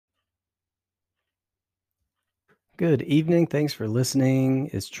Good evening. Thanks for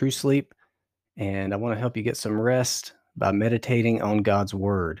listening. It's True Sleep, and I want to help you get some rest by meditating on God's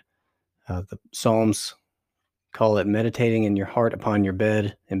Word. The Psalms call it meditating in your heart upon your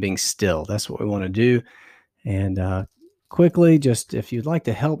bed and being still. That's what we want to do. And quickly, just if you'd like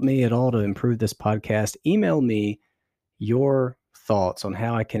to help me at all to improve this podcast, email me your thoughts on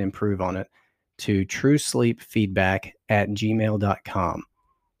how I can improve on it to truesleepfeedback@gmail.com.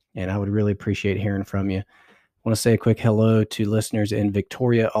 And I would really appreciate hearing from you. I want to say a quick hello to listeners in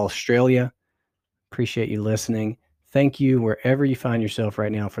Victoria, Australia. Appreciate you listening. Thank you wherever you find yourself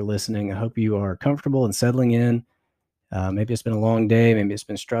right now for listening. I hope you are comfortable and settling in. Maybe it's been a long day. Maybe it's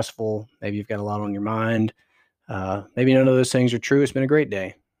been stressful. Maybe you've got a lot on your mind. Maybe none of those things are true. It's been a great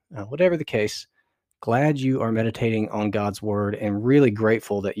day. Whatever the case, glad you are meditating on God's Word and really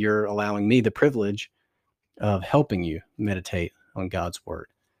grateful that you're allowing me the privilege of helping you meditate on God's Word.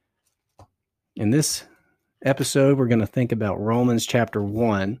 In this episode, we're going to think about Romans chapter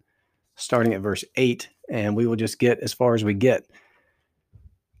 1, starting at verse 8, and we will just get as far as we get.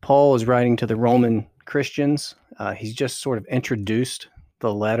 Paul is writing to the Roman Christians. He's just sort of introduced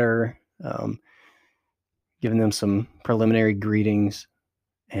the letter, giving them some preliminary greetings,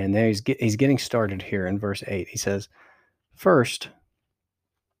 and then he's getting started here in verse 8. He says, "First,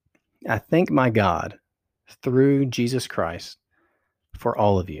 I thank my God through Jesus Christ for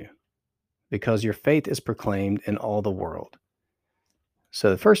all of you, because your faith is proclaimed in all the world." So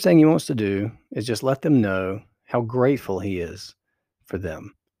the first thing he wants to do is just let them know how grateful he is for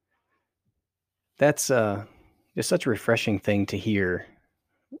them. That's just such a refreshing thing to hear.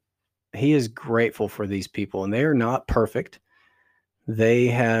 He is grateful for these people, and they are not perfect. They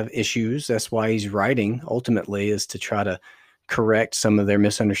have issues. That's why he's writing, ultimately, is to try to correct some of their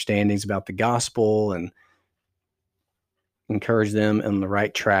misunderstandings about the gospel and encourage them on the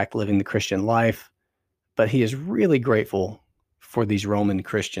right track, living the Christian life. But he is really grateful for these Roman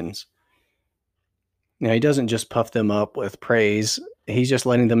Christians. Now, he doesn't just puff them up with praise. He's just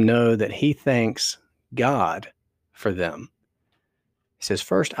letting them know that he thanks God for them. He says,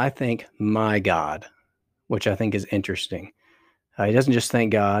 "First, I thank my God," which I think is interesting. He doesn't just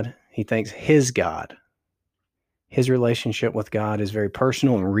thank God, he thanks his God. His relationship with God is very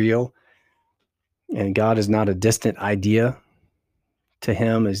personal and real, and God is not a distant idea to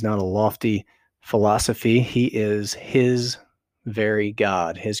him, is not a lofty philosophy. He is his very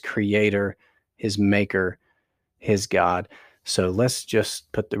God, his creator, his maker, his God. So let's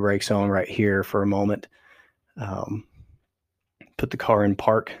just put the brakes on right here for a moment. Put the car in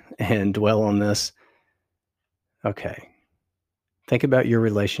park and dwell on this. Okay. Think about your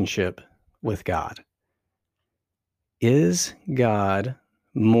relationship with God. Is God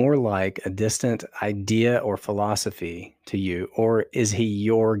more like a distant idea or philosophy to you, or is he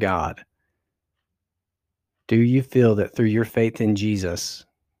your God? Do you feel that through your faith in Jesus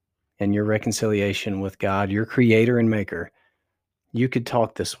and your reconciliation with God, your creator and maker, you could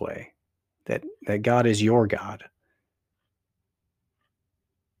talk this way, that God is your God?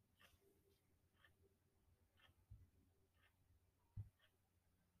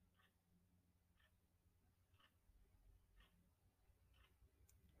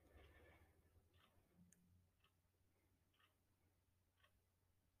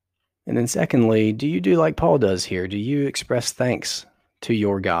 And then secondly, do you do like Paul does here? Do you express thanks to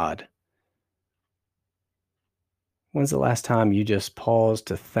your God? When's the last time you just paused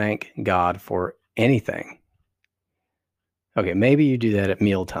to thank God for anything? Okay, maybe you do that at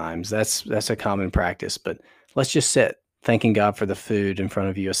meal times. That's a common practice, but let's just set thanking God for the food in front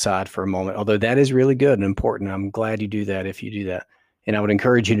of you aside for a moment. Although that is really good and important. I'm glad you do that if you do that. And I would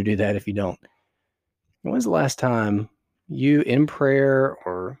encourage you to do that if you don't. When's the last time you in prayer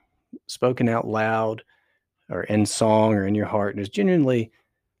or spoken out loud or in song or in your heart just genuinely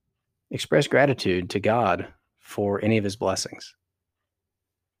express gratitude to God for any of his blessings?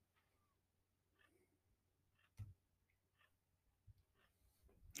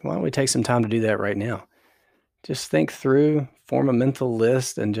 Why don't we take some time to do that right now? Just think through, form a mental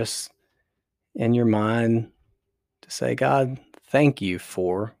list, and just in your mind to say, "God, thank you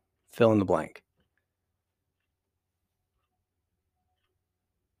for fill in the blank."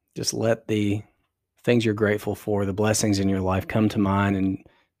 Just let the things you're grateful for, the blessings in your life come to mind and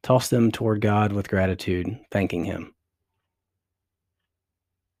toss them toward God with gratitude, thanking him.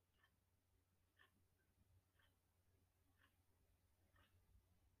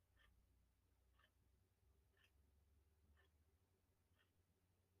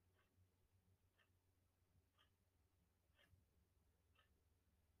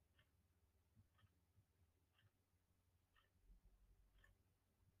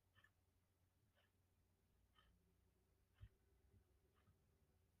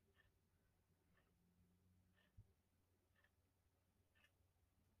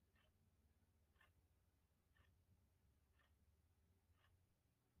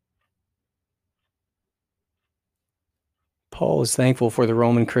 Paul is thankful for the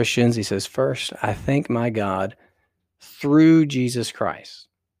Roman Christians. He says, first, I thank my God through Jesus Christ.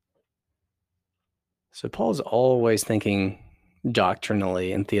 So Paul's always thinking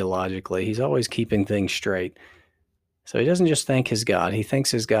doctrinally and theologically. He's always keeping things straight. So he doesn't just thank his God. He thanks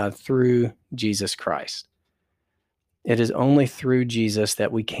his God through Jesus Christ. It is only through Jesus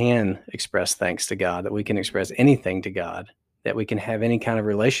that we can express thanks to God, that we can express anything to God, that we can have any kind of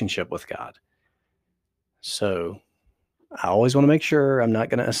relationship with God. So I always want to make sure I'm not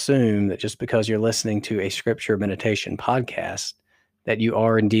going to assume that just because you're listening to a scripture meditation podcast, that you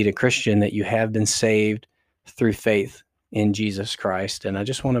are indeed a Christian, that you have been saved through faith in Jesus Christ. And I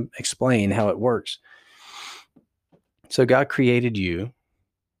just want to explain how it works. So God created you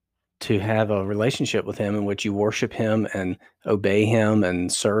to have a relationship with him in which you worship him and obey him and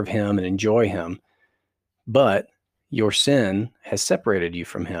serve him and enjoy him. But your sin has separated you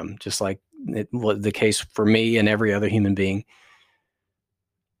from him, just like it was the case for me and every other human being.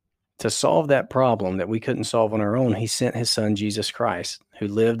 To solve that problem that we couldn't solve on our own, he sent his son, Jesus Christ, who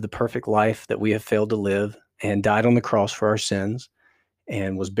lived the perfect life that we have failed to live and died on the cross for our sins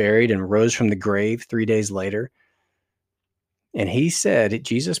and was buried and rose from the grave 3 days later. And he said,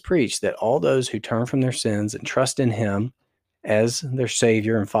 Jesus preached that all those who turn from their sins and trust in him as their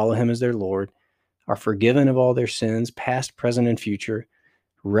Savior and follow him as their Lord are forgiven of all their sins, past, present, and future,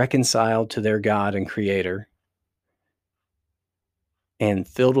 reconciled to their God and Creator, and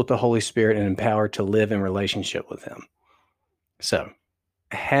filled with the Holy Spirit and empowered to live in relationship with him. So,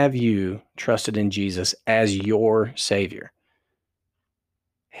 have you trusted in Jesus as your Savior?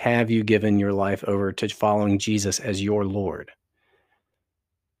 Have you given your life over to following Jesus as your Lord?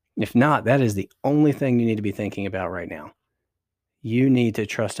 If not, that is the only thing you need to be thinking about right now. You need to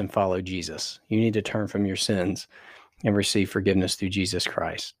trust and follow Jesus. You need to turn from your sins and receive forgiveness through Jesus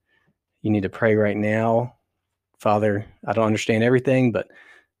Christ. You need to pray right now. Father, I don't understand everything, but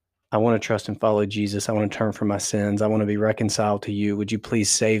I want to trust and follow Jesus. I want to turn from my sins. I want to be reconciled to you. Would you please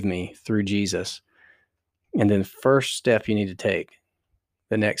save me through Jesus? And then first step you need to take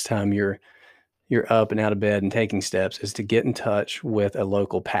the next time you're up and out of bed and taking steps is to get in touch with a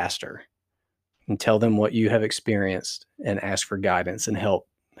local pastor and tell them what you have experienced and ask for guidance and help,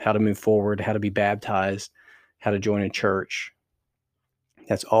 how to move forward, how to be baptized, how to join a church.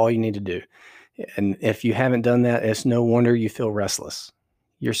 That's all you need to do. And if you haven't done that, it's no wonder you feel restless.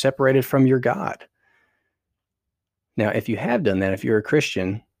 You're separated from your God. Now, if you have done that, if you're a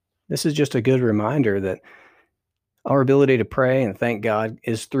Christian, this is just a good reminder that our ability to pray and thank God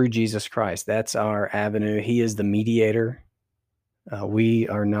is through Jesus Christ. That's our avenue. He is the mediator. We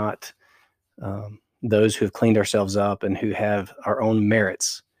are not those who have cleaned ourselves up and who have our own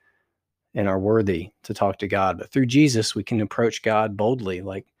merits and are worthy to talk to God. But through Jesus, we can approach God boldly,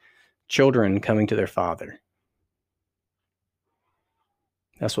 like children coming to their father.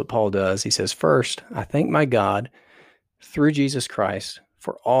 That's what Paul does. He says, first, I thank my God through Jesus Christ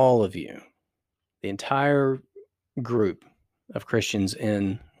for all of you, the entire group of Christians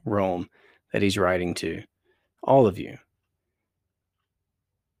in Rome that he's writing to, all of you,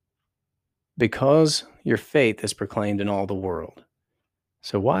 because your faith is proclaimed in all the world.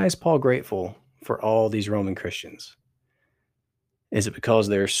 So why is Paul grateful for all these Roman Christians? Is it because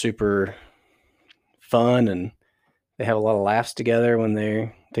they're super fun and they have a lot of laughs together when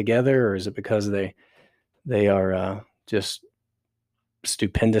they're together, or is it because they are just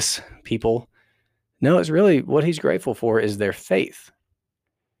stupendous people? No, it's really what he's grateful for is their faith.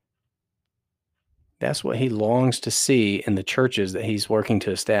 That's what he longs to see in the churches that he's working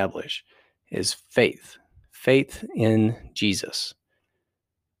to establish, is faith in Jesus.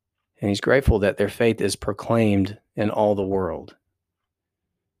 And he's grateful that their faith is proclaimed in all the world.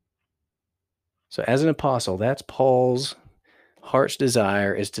 So as an apostle, that's Paul's heart's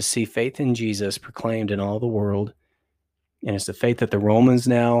desire, is to see faith in Jesus proclaimed in all the world. And it's the faith that the Romans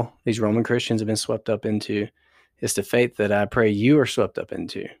now, these Roman Christians have been swept up into. It's the faith that I pray you are swept up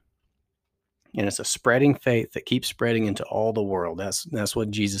into. And it's a spreading faith that keeps spreading into all the world. That's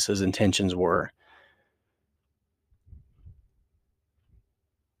what Jesus's intentions were.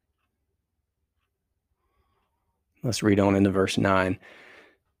 Let's read on into verse 9.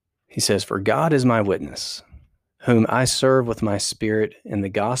 He says, for God is my witness, whom I serve with my spirit in the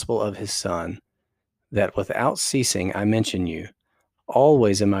gospel of his Son, that without ceasing I mention you,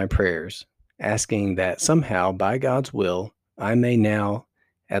 always in my prayers, asking that somehow by God's will I may now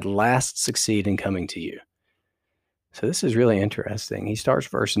at last succeed in coming to you. So this is really interesting. He starts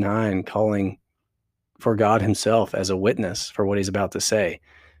verse 9 calling for God himself as a witness for what he's about to say.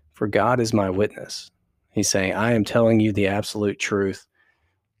 For God is my witness. He's saying, I am telling you the absolute truth,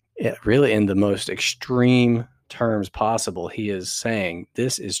 really in the most extreme terms possible, he is saying,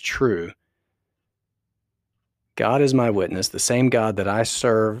 this is true. God is my witness, the same God that I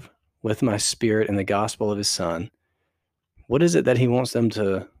serve with my spirit in the gospel of his Son. What is it that he wants them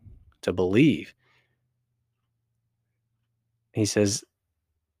to believe? He says,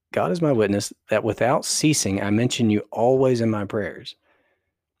 God is my witness that without ceasing, I mention you always in my prayers.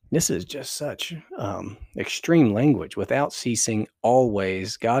 This is just such extreme language. Without ceasing,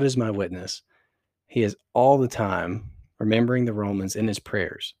 always, God is my witness. He is all the time remembering the Romans in his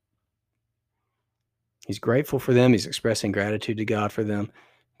prayers. He's grateful for them. He's expressing gratitude to God for them.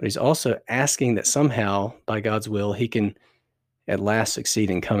 But he's also asking that somehow, by God's will, he can at last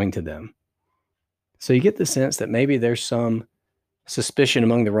succeed in coming to them. So you get the sense that maybe there's some suspicion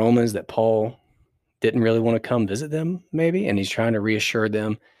among the Romans that Paul didn't really want to come visit them, maybe, and he's trying to reassure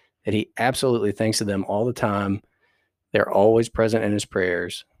them that he absolutely thinks of them all the time. They're always present in his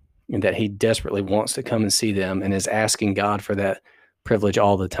prayers, and that he desperately wants to come and see them and is asking God for that privilege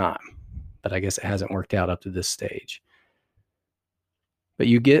all the time. But I guess it hasn't worked out up to this stage. But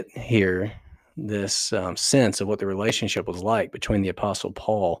you get here this sense of what the relationship was like between the Apostle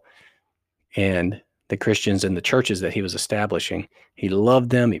Paul and the Christians and the churches that he was establishing. He loved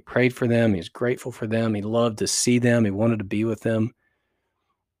them. He prayed for them. He was grateful for them. He loved to see them. He wanted to be with them.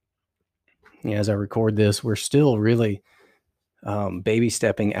 As I record this, we're still really baby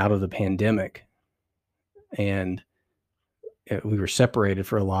stepping out of the pandemic. And we were separated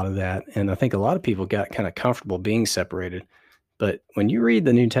for a lot of that. And I think a lot of people got kind of comfortable being separated. But when you read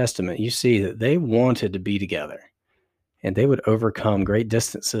the New Testament, you see that they wanted to be together. And they would overcome great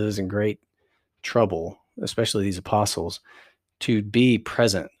distances and great trouble, especially these apostles, to be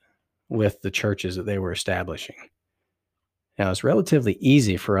present with the churches that they were establishing. Now, it's relatively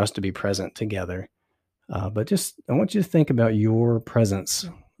easy for us to be present together, but just I want you to think about your presence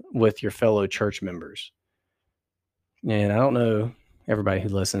with your fellow church members. And I don't know everybody who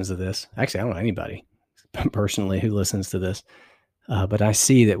listens to this. Actually, I don't know anybody personally who listens to this, but I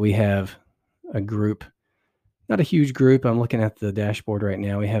see that we have a group, not a huge group. I'm looking at the dashboard right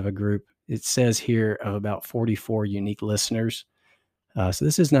now. We have a group, it says here, of about 44 unique listeners. So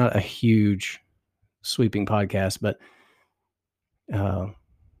this is not a huge sweeping podcast, but I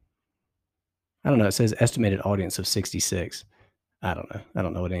don't know. It says estimated audience of 66. I don't know. I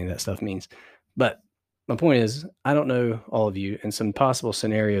don't know what any of that stuff means. But my point is, I don't know all of you, and some possible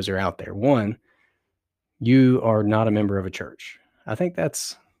scenarios are out there. One, you are not a member of a church. I think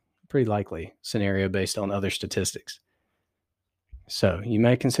that's a pretty likely scenario based on other statistics. So you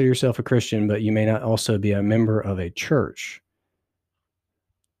may consider yourself a Christian, but you may not also be a member of a church.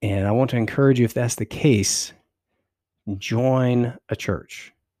 And I want to encourage you, if that's the case, join a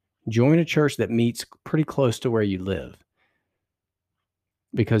church. Join a church that meets pretty close to where you live,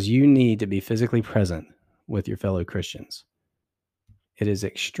 because you need to be physically present with your fellow Christians. It is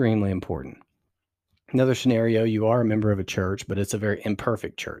extremely important. Another scenario, you are a member of a church, but it's a very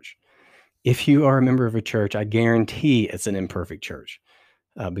imperfect church. If you are a member of a church, I guarantee it's an imperfect church,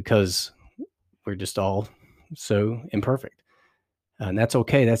 because we're just all so imperfect. And that's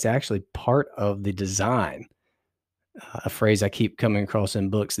okay. That's actually part of the design. A phrase I keep coming across in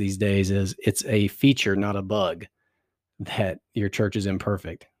books these days is, it's a feature, not a bug, that your church is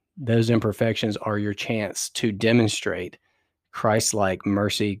imperfect. Those imperfections are your chance to demonstrate Christ-like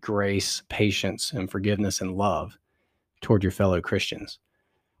mercy, grace, patience, and forgiveness and love toward your fellow Christians.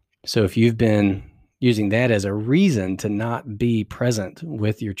 So if you've been using that as a reason to not be present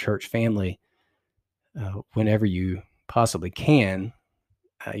with your church family whenever you possibly can,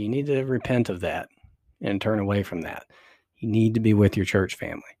 you need to repent of that and turn away from that. You need to be with your church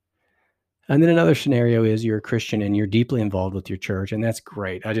family. And then another scenario is, you're a Christian and you're deeply involved with your church, and that's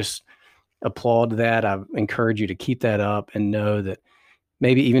great. I just applaud that. I encourage you to keep that up and know that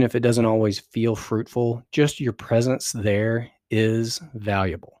maybe even if it doesn't always feel fruitful, just your presence there is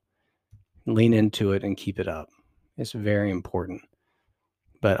valuable. Lean into it and keep it up. It's very important.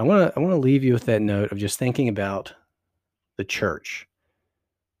 But I want to leave you with that note of just thinking about the church.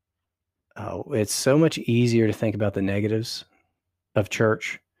 It's so much easier to think about the negatives of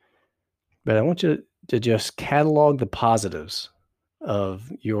church, but I want you to just catalog the positives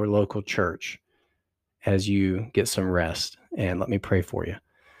of your local church as you get some rest. And let me pray for you.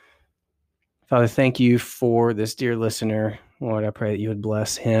 Father, thank you for this dear listener. Lord, I pray that you would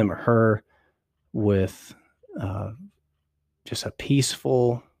bless him or her with just a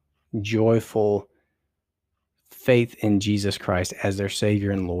peaceful, joyful faith in Jesus Christ as their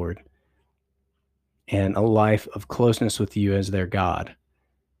Savior and Lord, and a life of closeness with you as their God.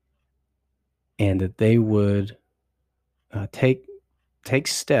 And that they would take take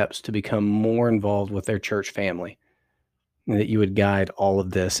steps to become more involved with their church family, and that you would guide all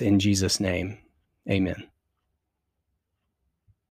of this in Jesus' name. Amen.